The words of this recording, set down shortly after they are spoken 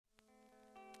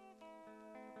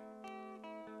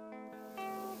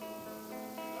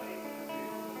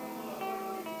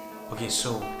Okay,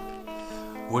 so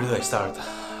where do I start?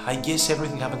 I guess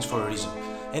everything happens for a reason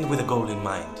and with a goal in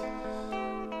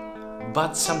mind.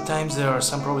 But sometimes there are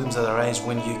some problems that arise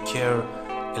when you care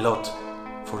a lot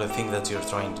for the thing that you're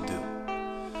trying to do.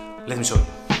 Let me show you.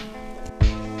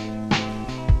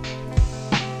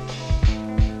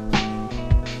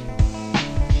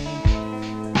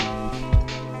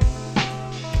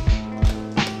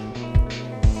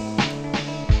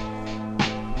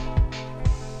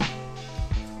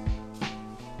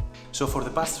 So for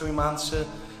the past 3 months,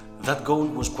 that goal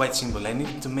was quite simple. I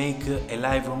needed to make a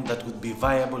live room that would be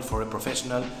viable for a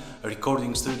professional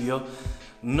recording studio,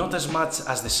 not as much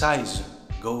as the size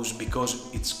goes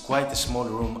because it's quite a small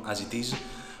room as it is,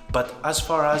 but as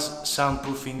far as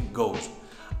soundproofing goes.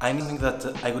 I knew that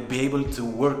I would be able to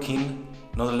work in,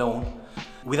 not alone,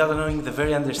 without annoying the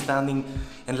very understanding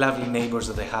and lovely neighbors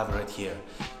that I have right here.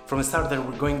 From the start there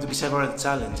were going to be several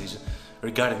challenges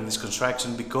regarding this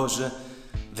construction because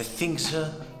the things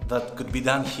that could be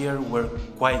done here were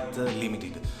quite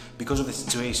limited because of the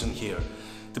situation here.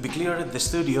 To be clear, the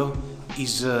studio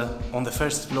is on the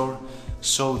first floor,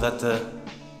 so that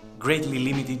greatly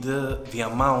limited the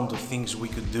amount of things we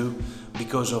could do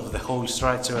because of the whole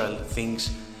structural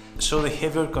things, so the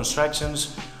heavier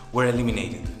constructions were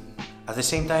eliminated. At the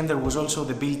same time, there was also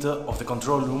the build of the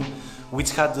control room,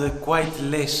 which had quite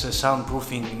less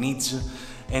soundproofing needs,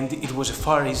 and it was a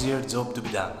far easier job to be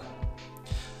done.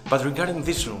 But regarding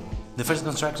this room, the first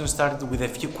construction started with a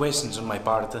few questions on my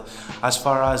part as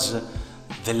far as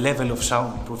the level of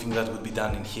soundproofing that would be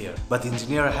done in here. But the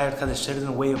engineer I hired had a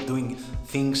certain way of doing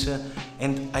things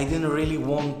and I didn't really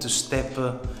want to step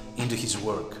into his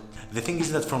work. The thing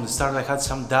is that from the start I had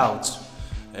some doubts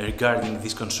regarding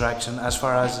this construction as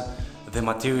far as the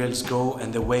materials go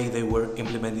and the way they were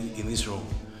implemented in this room.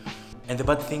 And the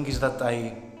bad thing is that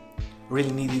I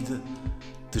really needed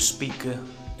to speak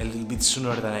a little bit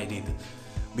sooner than I did.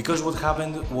 Because what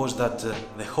happened was that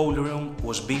the whole room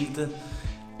was built,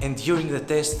 and during the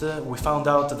test we found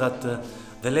out that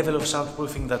the level of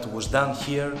soundproofing that was done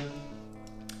here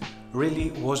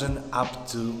really wasn't up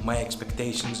to my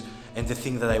expectations and the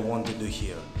thing that I want to do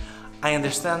here. I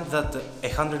understand that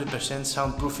 100%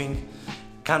 soundproofing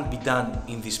can't be done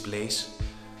in this place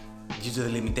due to the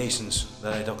limitations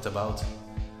that I talked about,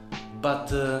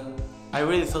 but I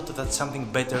really thought that something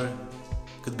better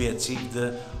could be achieved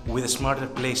with a smarter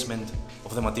placement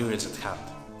of the materials at hand.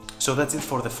 So that's it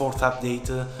for the 4th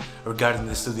update regarding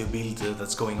the studio build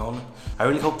that's going on. I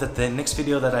really hope that the next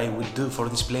video that I will do for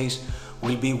this place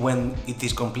will be when it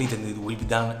is complete and it will be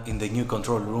done in the new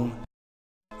control room.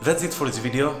 That's it for this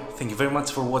video. Thank you very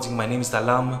much for watching. My name is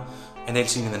Talam and I'll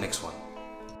see you in the next one.